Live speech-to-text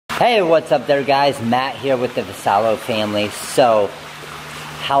Hey, what's up there, guys? Matt here with the Vassallo family. So,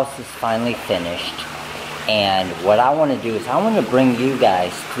 house is finally finished, and what I want to do is I want to bring you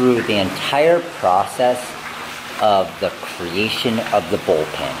guys through the entire process of the creation of the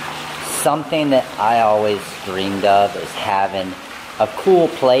bullpen. Something that I always dreamed of is having a cool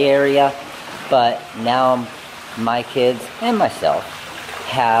play area, but now my kids and myself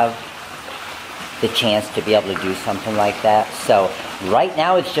have the chance to be able to do something like that. So right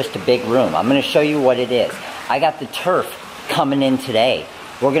now it's just a big room. I'm going to show you what it is. I got the turf coming in today.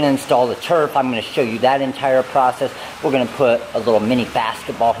 We're going to install the turf. I'm going to show you that entire process. We're going to put a little mini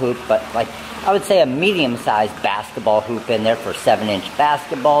basketball hoop, but like I would say a medium-sized basketball hoop in there for 7-inch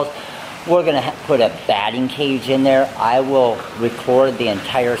basketballs. We're going to put a batting cage in there. I will record the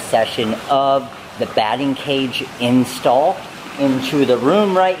entire session of the batting cage install into the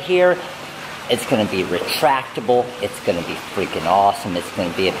room right here. It's going to be retractable. It's going to be freaking awesome. It's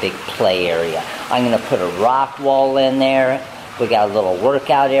going to be a big play area. I'm going to put a rock wall in there. We got a little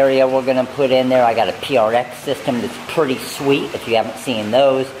workout area we're going to put in there. I got a PRX system that's pretty sweet. If you haven't seen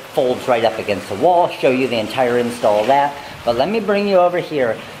those, folds right up against the wall. Show you the entire install of that. But let me bring you over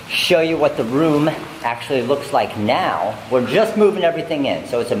here, show you what the room actually looks like now. We're just moving everything in,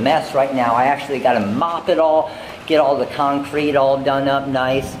 so it's a mess right now. I actually got to mop it all, get all the concrete all done up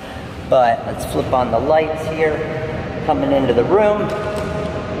nice. But let's flip on the lights here, coming into the room.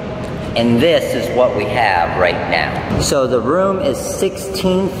 And this is what we have right now. So the room is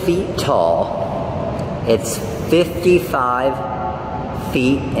 16 feet tall. It's 55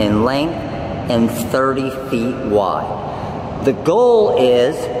 feet in length and 30 feet wide. The goal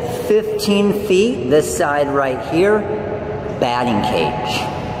is 15 feet, this side right here, batting cage,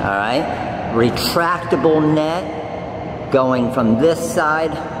 all right? Retractable net going from this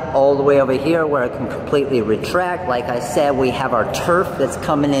side all the way over here where it can completely retract. Like I said, we have our turf that's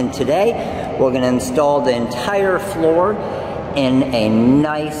coming in today. We're going to install the entire floor in a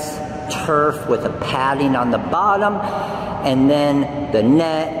nice turf with a padding on the bottom, and then the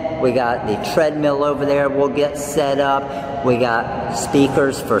net. We got the treadmill over there we'll get set up. We got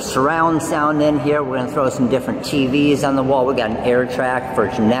speakers for surround sound in here. We're going to throw some different TVs on the wall. We got an air track for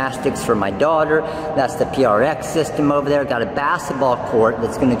gymnastics for my daughter. That's the PRX system over there. Got a basketball court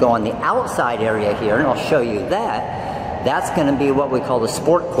that's going to go on the outside area here, and I'll show you that. That's going to be what we call the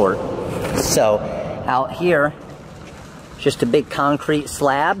sport court. So out here, just a big concrete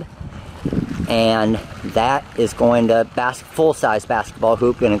slab, and that is going to full-size basketball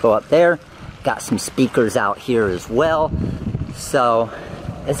hoop going to go up there. Got some speakers out here as well. So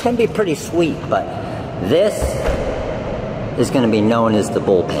it's going to be pretty sweet, but this is going to be known as the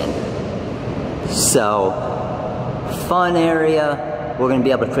bullpen. So fun area. We're going to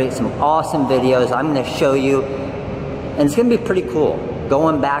be able to create some awesome videos. I'm going to show you, and it's going to be pretty cool.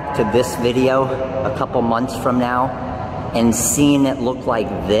 Going back to this video a couple months from now and seeing it look like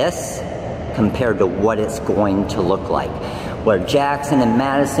this compared to what it's going to look like. Where Jackson and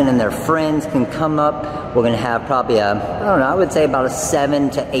Madison and their friends can come up. We're going to have probably a, I don't know, I would say about a 7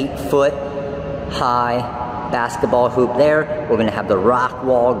 to 8 foot high basketball hoop there. We're going to have the rock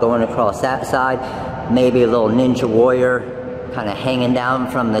wall going across that side. Maybe a little Ninja Warrior kind of hanging down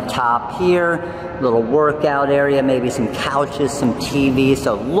from the top here. Little workout area, maybe some couches, some TV.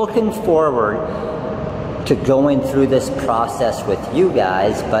 So looking forward to going through this process with you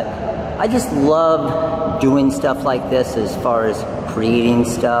guys. But I just love doing stuff like this as far as creating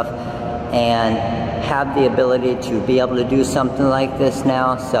stuff, and have the ability to be able to do something like this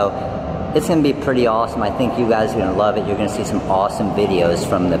now. So it's going to be pretty awesome. I think you guys are going to love it. You're going to see some awesome videos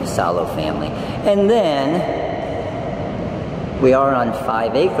from the Vassallo family. And then we are on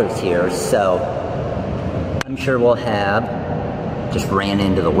 5 acres here, so I'm sure we'll have, just ran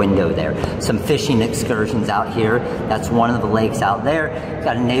into the window there, some fishing excursions out here. That's one of the lakes out there.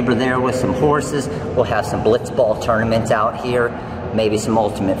 Got a neighbor there with some horses. We'll have some blitzball tournaments out here, maybe some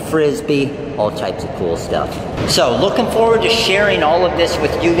ultimate frisbee, all types of cool stuff. So looking forward to sharing all of this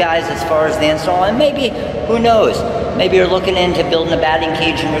with you guys as far as the install, and maybe, who knows, maybe you're looking into building a batting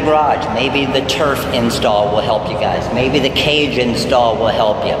cage in your garage. Maybe the turf install will help you guys. Maybe the cage install will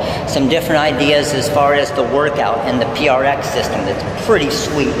help you. Some different ideas as far as the workout and the PRX system that's pretty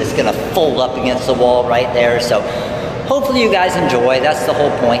sweet. It's going to fold up against the wall right there. So hopefully you guys enjoy. That's the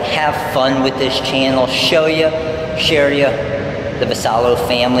whole point. Have fun with this channel. Show you, share you, the Vassallo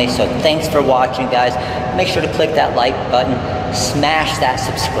family. So thanks for watching, guys. Make sure to click that like button, smash that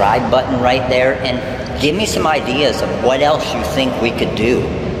subscribe button right there, and give me some ideas of what else you think we could do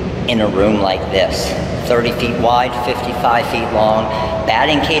in a room like this. 30 feet wide, 55 feet long.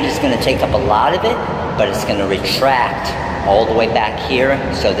 Batting cage is going to take up a lot of it, but it's going to retract all the way back here,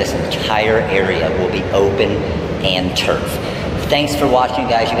 so this entire area will be open and turf. Thanks for watching,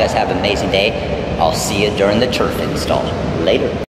 guys. You guys have an amazing day. I'll see you during the turf install. Later.